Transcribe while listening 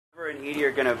and Edie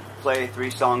are going to play 3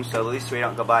 songs, so at least we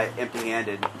don't go by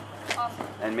empty-handed. Awesome.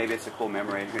 And maybe it's a cool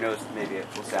memory. Who knows? Maybe it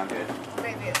will sound good.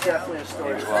 Maybe it's Definitely a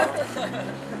story. Maybe it will.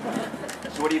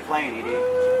 So what are you playing, Edie?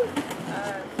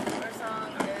 First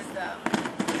song is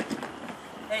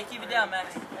Hey, keep it down,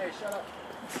 Max. Hey, shut up.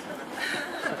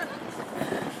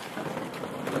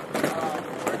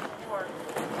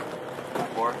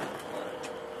 Four?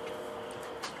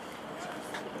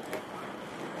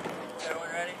 Is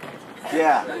everyone ready?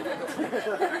 Yeah.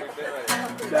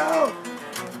 No.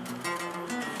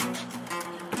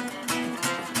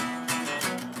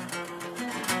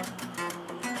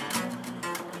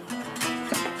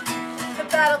 The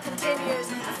battle continues,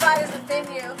 the fight is within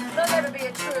you, there'll never be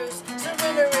a truce.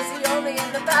 Surrender is the only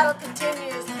and the battle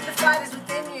continues. The fight is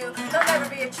within you, there'll never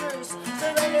be a truce.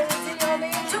 Surrender is the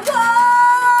only and to war.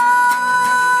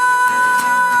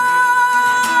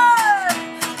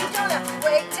 You don't have to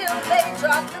wait till they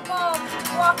drop the bomb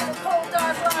to walk in a cold,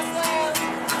 dark, lost land.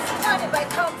 Blinded by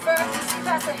comfort, see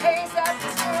past the haze that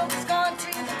this world has gone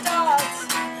to the dogs.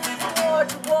 War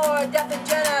to war, death and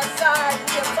genocide.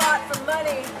 We have fought for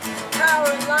money, power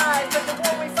and lies, but the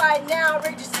war we fight now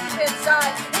rages deep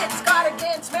inside. It's God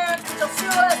against marriage, but you'll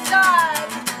suicide.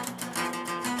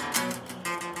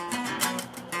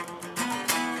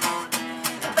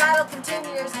 The battle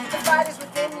continues, the fight is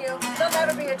within you, there'll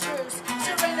never be a truce.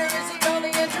 Surrender is the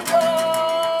only end to war.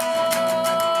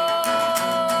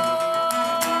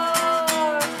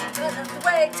 Don't have to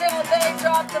wait till they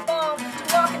drop the bomb to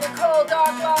walk in a cold,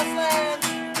 dark, lost land.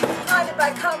 Blinded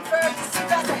by comfort, to see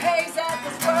past the haze that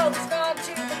this world has gone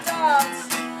to the dogs.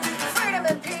 Freedom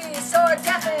and peace, or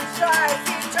death and strife.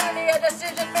 Eternity, a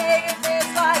decision made in this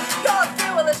life. Your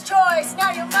fearless choice,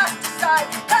 now you must decide.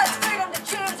 Cause freedom to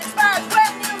choose expires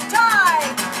when you die.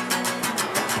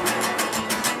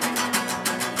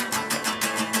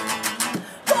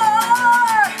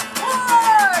 War,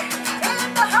 war,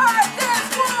 in the heart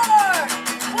there's war.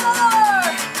 War,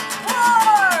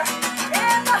 war,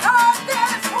 in the heart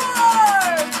there's war.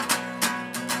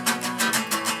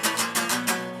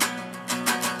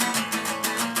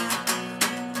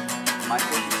 Am I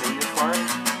supposed to sing this part?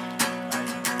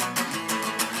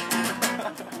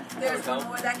 There's one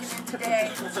war that can end today.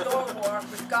 It's your war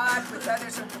with God, with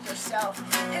others, and with yourself.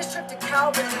 His trip to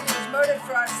Calvary, he was murdered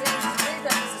for our sins. To believe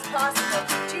that this is possible.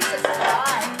 Jesus is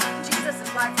alive. Jesus is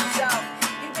life himself.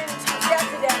 He's been to death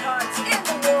to dead hearts in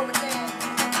the war within.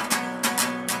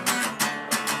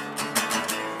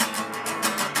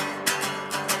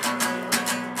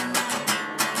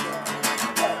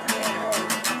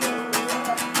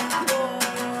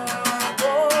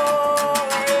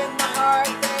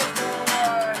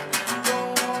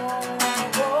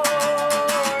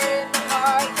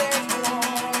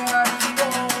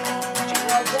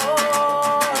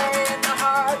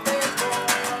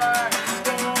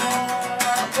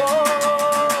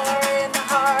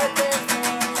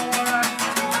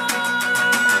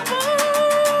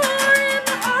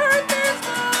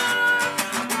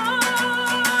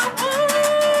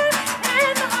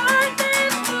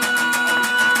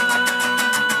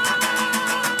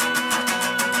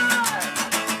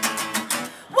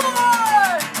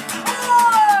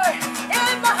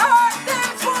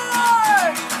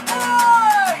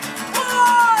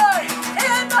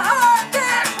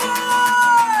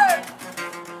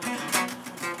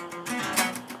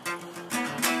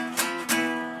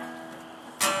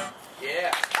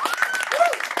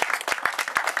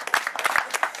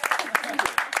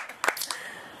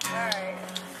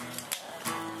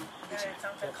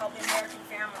 Something called the American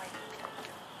Family.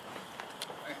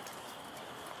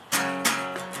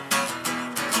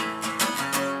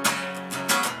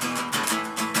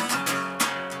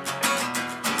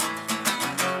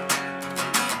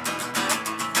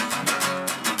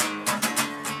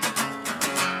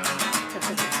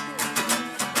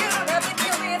 You don't have to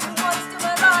kill me if you want to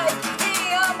my life. The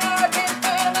American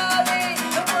family,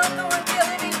 the world going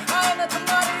killing me. I am a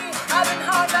commodity. I've been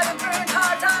hard, I've been burned,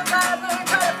 hard times I've learned.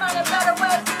 Try to find a better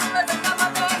way to live and come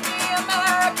on, baby.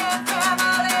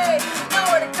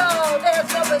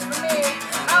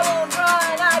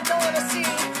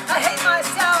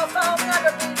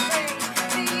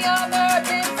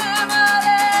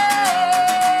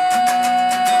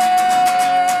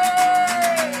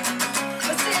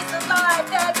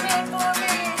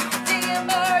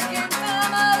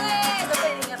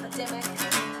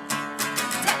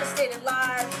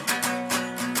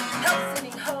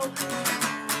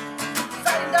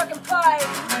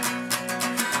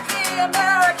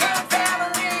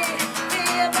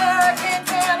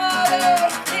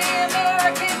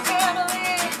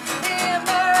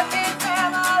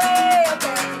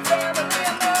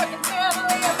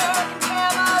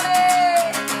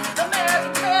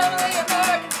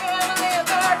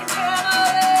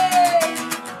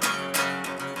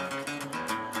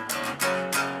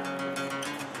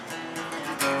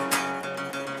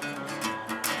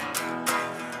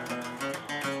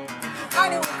 I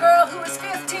knew a girl who was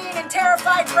 15 and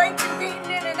terrified, raped and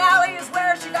beaten in an alley is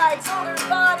where she died. Sold her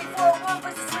body for a warm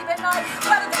place to sleep at night.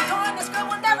 Rather than torn, this girl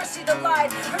will never see the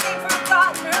light. Her name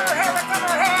forgotten, her hair ripped from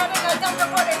her head, and I dumped her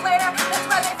 4 days later. That's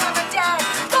where they found her dead.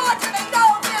 Lord, do they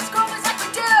know this girl is like we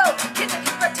do? Kids that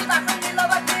keep her teeth like me, love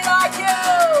like me, like you.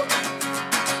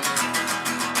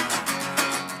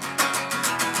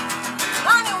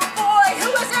 I knew a boy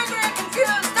who was angry and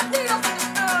confused. Stuck needles in his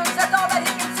spoons, that's all that he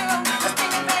consumed. A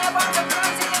stinging venom on the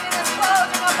bruise, hidden in his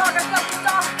clothes. In a pocket of he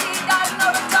saw, he died in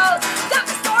overdose. Down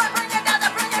the store, bring it down,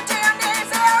 bring it to your knees.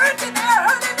 They are empty, they are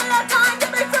hurting, they have time to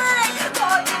be free.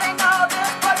 Lord, do they know this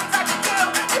boy's like we do?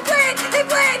 They bleed, they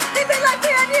bleed, they bleed like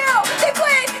me and you. They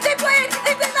bleed, they bleed,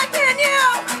 they bleed like me and you.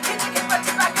 Can you get what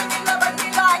you like and you love like me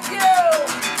like you?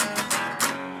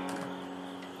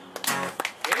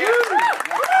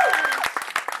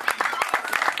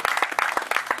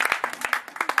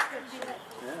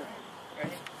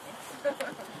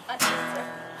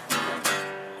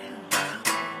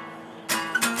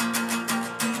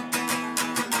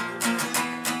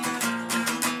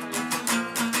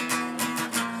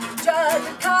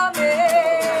 Judge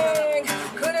coming,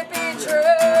 could it be true?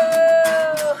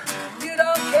 You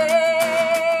don't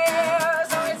care,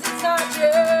 as long as it's not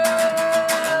you.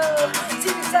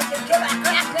 See me second, kill that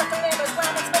crack, left the name is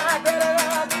when it's back. Better than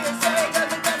I'll be the same,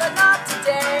 doesn't tell it not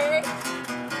today.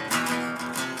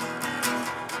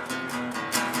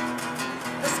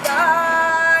 The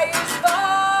sky is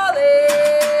falling.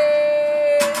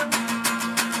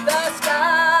 The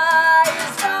sky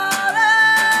is falling.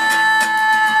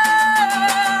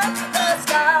 The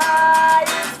sky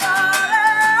is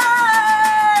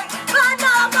falling. Right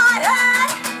on my head.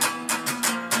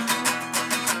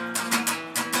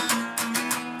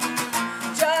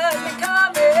 Judgment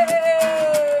coming.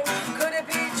 Could it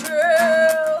be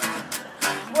true?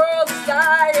 World is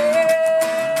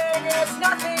dying. It's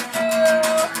nothing new.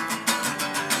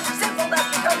 Simple that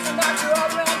becomes a natural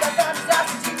random that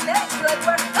disasters you can hate like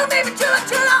where I'll leave it to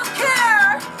you don't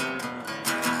care.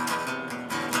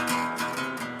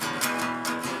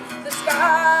 The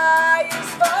sky is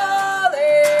falling.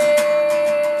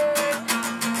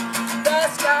 The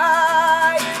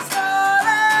sky is falling.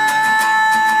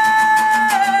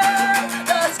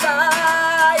 The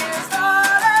sky is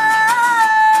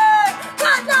falling.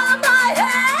 Right on my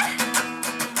head.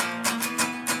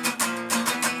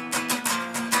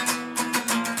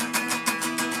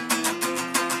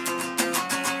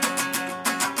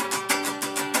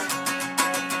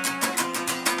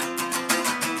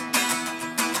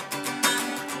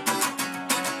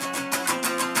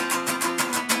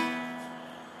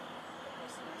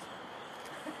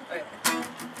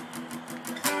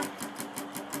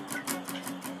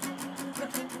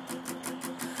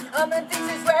 Amen thinks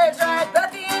his way is right,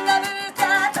 but the end of it is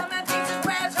death. Amen thinks his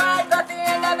way is right, but the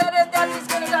end of it is death. He's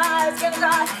gonna die, he's gonna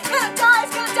die, gonna die,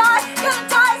 he's gonna die, gonna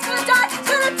die, he's gonna die, he's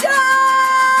gonna die.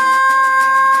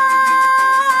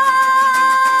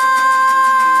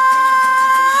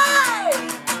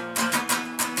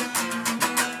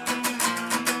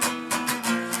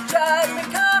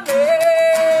 Judgment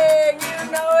coming, you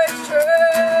know it's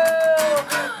true.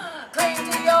 Cling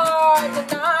to your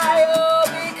denial,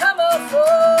 become a fool.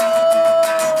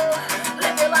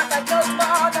 Live your life like no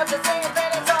tomorrow, not the same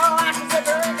thing at all. Actions that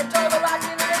are in control, but like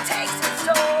it takes its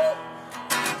toll.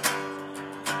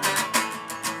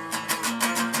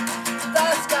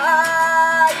 The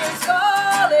sky is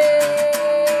falling.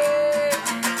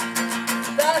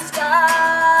 The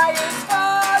sky is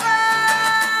falling.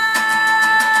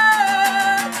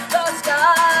 The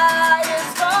sky is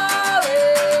falling.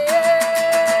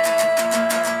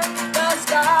 The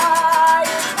sky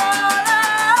is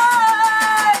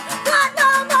falling. Right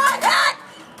on my head.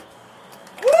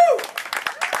 Woo!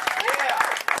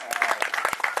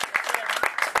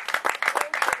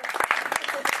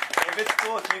 If it's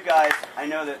cool with you guys, I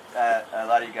know that a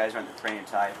lot of you guys aren't the praying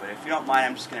type, but if you don't mind,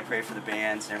 I'm just going to pray for the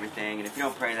bands and everything. And if you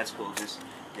don't pray, that's cool. Just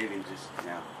maybe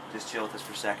just chill with us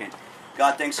for a second.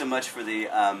 God, thanks so much for the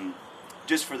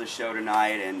just for the show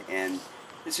tonight, and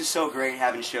this is so great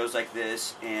having shows like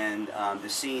this and the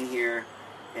scene here.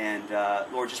 And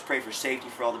Lord, just pray for safety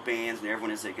for all the bands and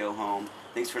everyone as they go home.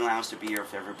 Thanks for allowing us to be here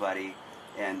with everybody,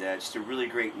 and just a really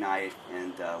great night.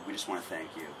 And we just want to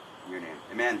thank you in your name.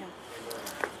 Amen.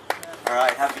 All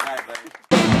right, have a good night, buddy.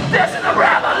 This is a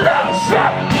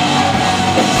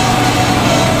revolution!